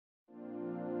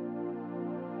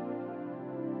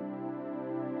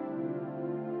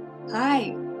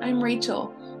Hi, I'm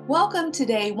Rachel. Welcome to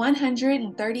day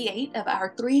 138 of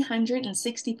our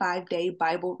 365-day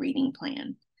Bible reading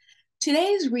plan.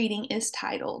 Today's reading is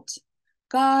titled,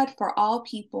 God for All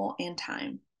People and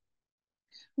Time.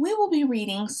 We will be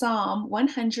reading Psalm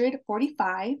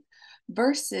 145,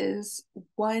 verses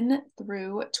 1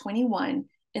 through 21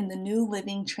 in the New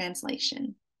Living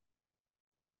Translation.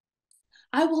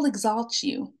 I will exalt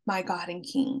you, my God and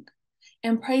King,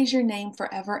 and praise your name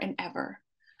forever and ever.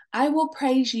 I will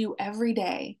praise you every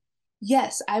day.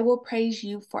 Yes, I will praise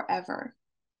you forever.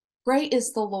 Great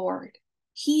is the Lord.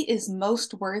 He is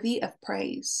most worthy of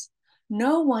praise.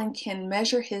 No one can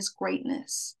measure his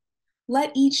greatness.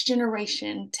 Let each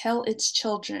generation tell its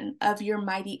children of your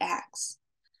mighty acts.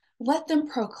 Let them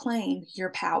proclaim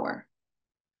your power.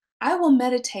 I will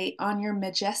meditate on your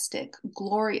majestic,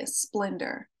 glorious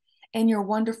splendor and your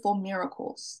wonderful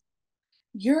miracles.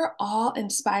 Your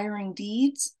awe-inspiring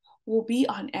deeds will be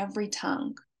on every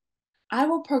tongue. I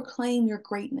will proclaim your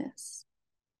greatness.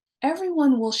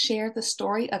 Everyone will share the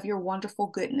story of your wonderful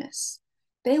goodness.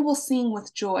 They will sing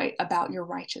with joy about your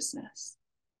righteousness.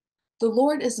 The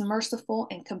Lord is merciful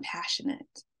and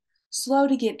compassionate, slow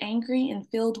to get angry and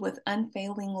filled with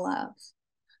unfailing love.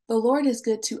 The Lord is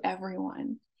good to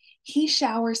everyone. He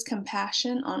showers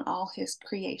compassion on all his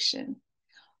creation.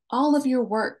 All of your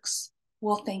works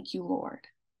will thank you, Lord,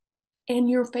 and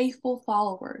your faithful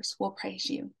followers will praise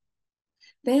you.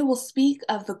 They will speak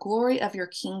of the glory of your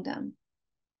kingdom.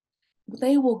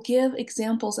 They will give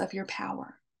examples of your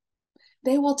power.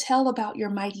 They will tell about your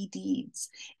mighty deeds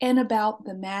and about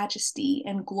the majesty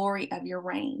and glory of your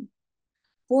reign.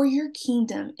 For your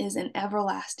kingdom is an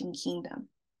everlasting kingdom,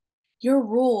 your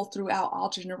rule throughout all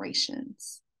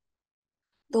generations.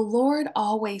 The Lord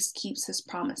always keeps his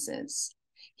promises.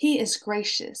 He is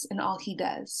gracious in all he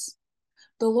does.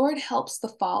 The Lord helps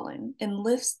the fallen and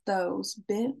lifts those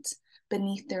bent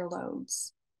beneath their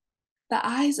loads. The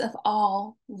eyes of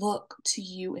all look to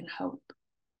you in hope.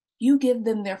 You give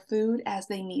them their food as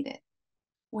they need it.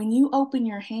 When you open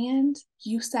your hand,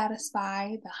 you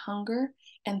satisfy the hunger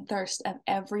and thirst of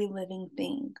every living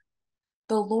thing.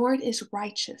 The Lord is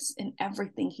righteous in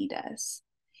everything he does.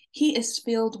 He is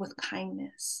filled with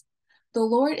kindness. The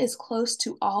Lord is close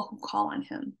to all who call on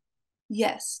him.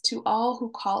 Yes, to all who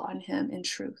call on him in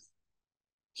truth.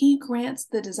 He grants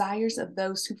the desires of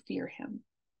those who fear him.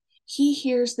 He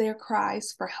hears their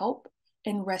cries for help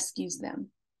and rescues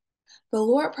them. The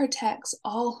Lord protects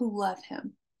all who love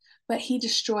him, but he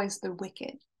destroys the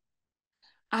wicked.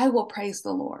 I will praise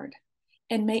the Lord,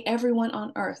 and may everyone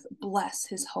on earth bless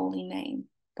his holy name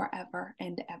forever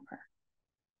and ever.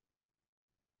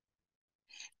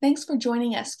 Thanks for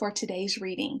joining us for today's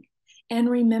reading. And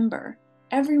remember,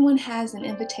 everyone has an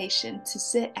invitation to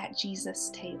sit at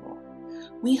Jesus' table.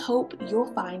 We hope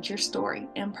you'll find your story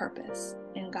and purpose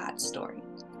in God's story.